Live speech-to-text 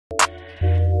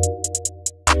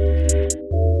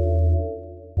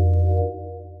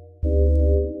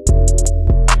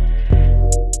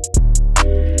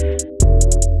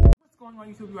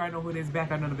already know who it is.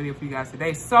 Back on another video for you guys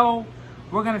today. So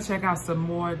we're gonna check out some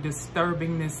more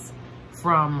disturbingness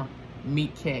from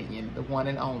Meatcanyon, the one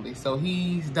and only. So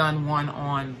he's done one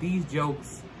on These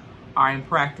Jokes Are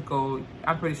Impractical.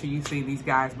 I'm pretty sure you've seen these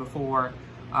guys before.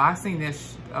 I've seen their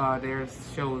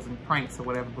shows and pranks or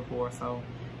whatever before, so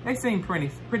they seem pretty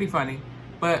funny.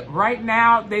 But right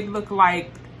now they look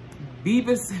like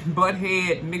Beavis and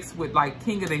Butthead mixed with like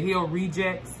King of the Hill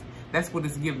rejects. That's what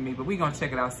it's giving me. But we're gonna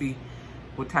check it out, see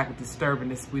what type of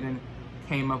disturbingness we done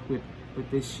came up with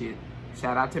this shit.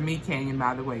 Shout out to Meatcanyon,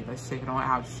 by the way. Let's check it on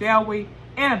out, shall we?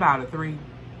 In about a 3,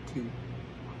 2.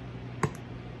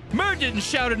 Murr didn't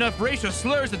shout enough racial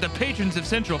slurs at the patrons of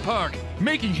Central Park,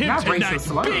 making him Not tonight's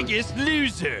slurs. biggest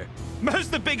loser. Murr's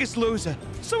the biggest loser,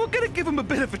 so we're gonna give him a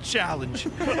bit of a challenge.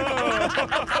 Come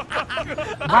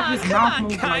on,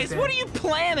 guys, what are you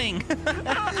planning?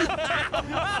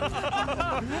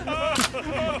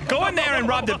 Go in there and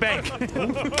rob the bank.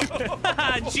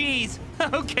 Jeez.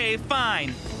 Okay,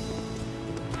 fine.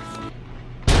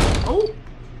 Oh!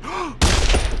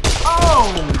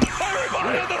 Oh!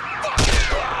 Everybody on the fucking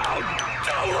ground!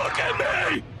 Don't look at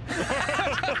me!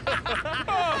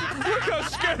 Oh, look how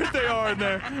scared they are in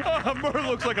there. Oh, Murr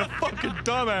looks like a fucking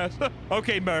dumbass.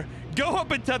 Okay, Murr, go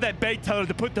up and tell that bank teller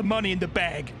to put the money in the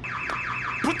bag.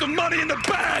 Put the money in the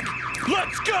bag!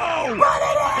 Let's go!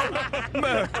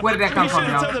 Murr, where did that come from, you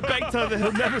should tell the bank teller that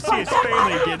he'll never see his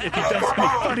family again if he does any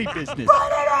funny business.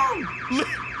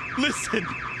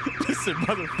 Listen,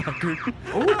 motherfucker.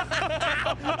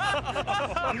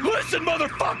 Listen,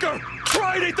 motherfucker!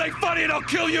 Try anything funny and I'll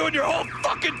kill you and your whole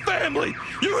fucking family!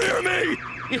 You hear me?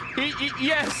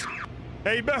 Yes.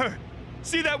 Hey, Murr,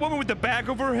 see that woman with the bag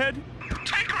over her head?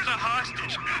 Take her as a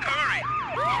hostage. Hurry!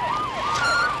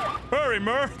 Hurry,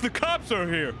 Murr. The cops are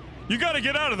here. You gotta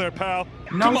get out of there, pal.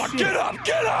 No Come on, shit. get up!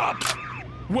 Get up!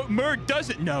 What Murr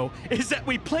doesn't know is that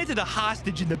we planted a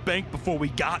hostage in the bank before we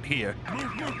got here.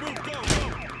 Move, go.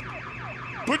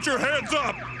 Put your hands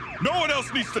up! No one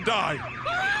else needs to die!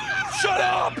 Shut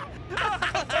up!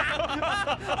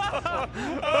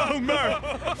 Oh, Murr,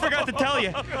 forgot to tell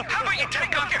you. How about you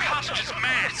take off your hostage's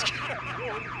mask?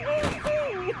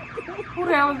 Who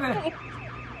the hell is that?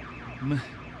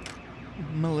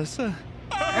 Melissa?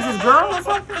 That's his girl or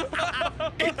something?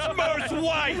 It's Murr's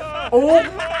wife!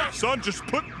 Oh! Son, just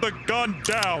put the gun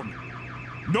down.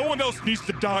 No one else needs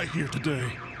to die here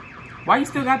today. Why you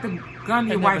still got the gun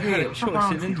in your white head? I never had a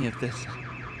choice in any of this.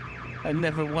 I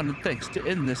never wanted things to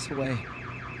end this way.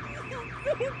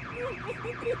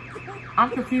 I'm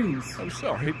confused. I'm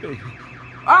sorry, baby.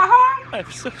 Uh-huh!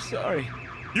 I'm so sorry.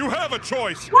 You have a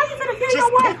choice. Why you finna kill Just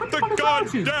your wife? put What the fuck the is wrong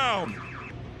with gun you? down.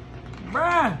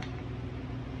 Bruh.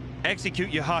 Execute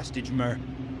your hostage, Murr.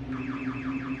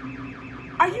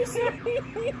 Are you serious?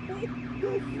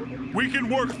 We can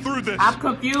work through this. I'm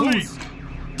confused. Please,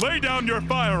 lay down your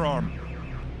firearm.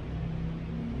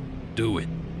 Do it.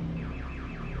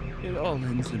 It all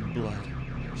ends in blood.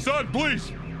 Son,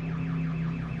 please.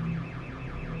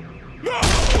 No!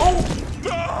 Oh!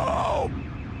 No!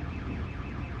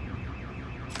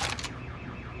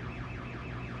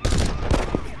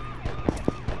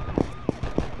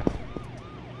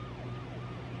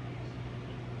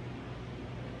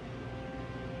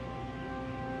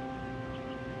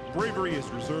 Bravery is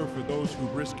reserved for those who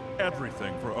risk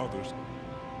everything for others,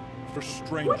 for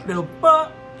strangers, What the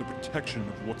fuck? the protection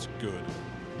of what's good.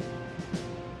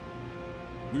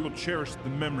 We will cherish the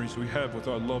memories we have with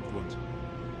our loved ones,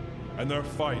 and their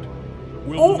fight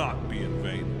will not be in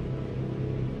vain.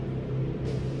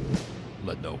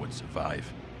 Let no one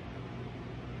survive.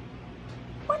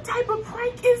 What type of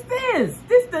prank is this?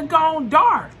 This done gone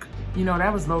dark. You know,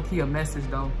 that was low-key a message,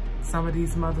 though. Some of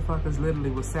these motherfuckers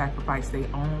literally will sacrifice their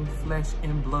own flesh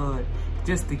and blood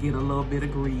just to get a little bit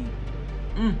of greed.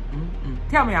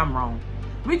 Tell me I'm wrong.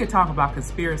 We could talk about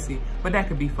conspiracy, but that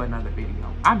could be for another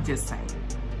video. I'm just saying.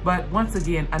 But once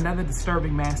again, another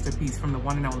disturbing masterpiece from the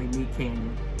one and only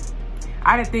Meatcanyon.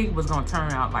 I didn't think it was gonna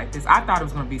turn out like this. I thought it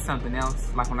was gonna be something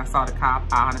else. Like when I saw the cop,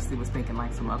 I honestly was thinking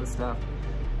like some other stuff.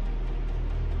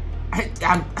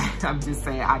 I'm just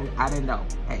saying, I didn't know.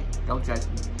 Hey, don't judge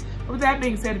me. But with that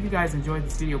being said, if you guys enjoyed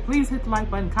this video, please hit the like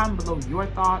button, comment below your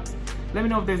thoughts. Let me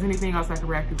know if there's anything else I can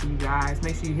react to for you guys.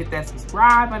 Make sure you hit that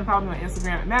subscribe button, follow me on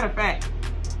Instagram. Matter of fact,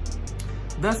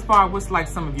 thus far, what's like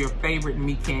some of your favorite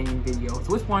Meatcanyon videos?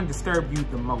 Which one disturbed you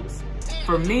the most?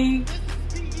 For me,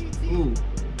 ooh,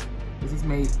 this has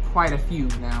made quite a few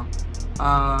now.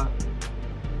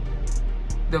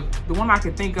 The one I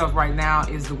can think of right now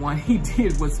is the one he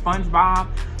did with SpongeBob,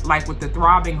 like with the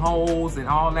throbbing holes and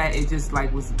all that. It just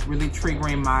like was really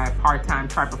triggering my part-time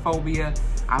trypophobia.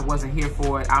 I wasn't here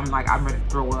for it. I'm like, I'm ready to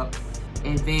throw up.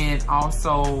 And then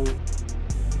also,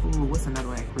 ooh, what's another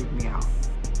one that creeped me out?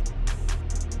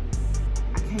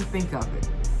 I can't think of it.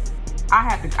 I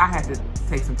had to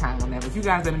take some time on that. But you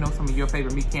guys let me know some of your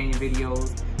favorite Meatcanyon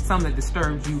videos, some that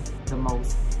disturbed you the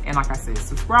most. And like I said,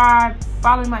 subscribe,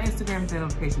 follow me on my Instagram, hit the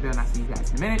notification bell, and I'll see you guys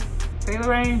in a minute. Taylor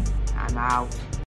Rain, I'm out.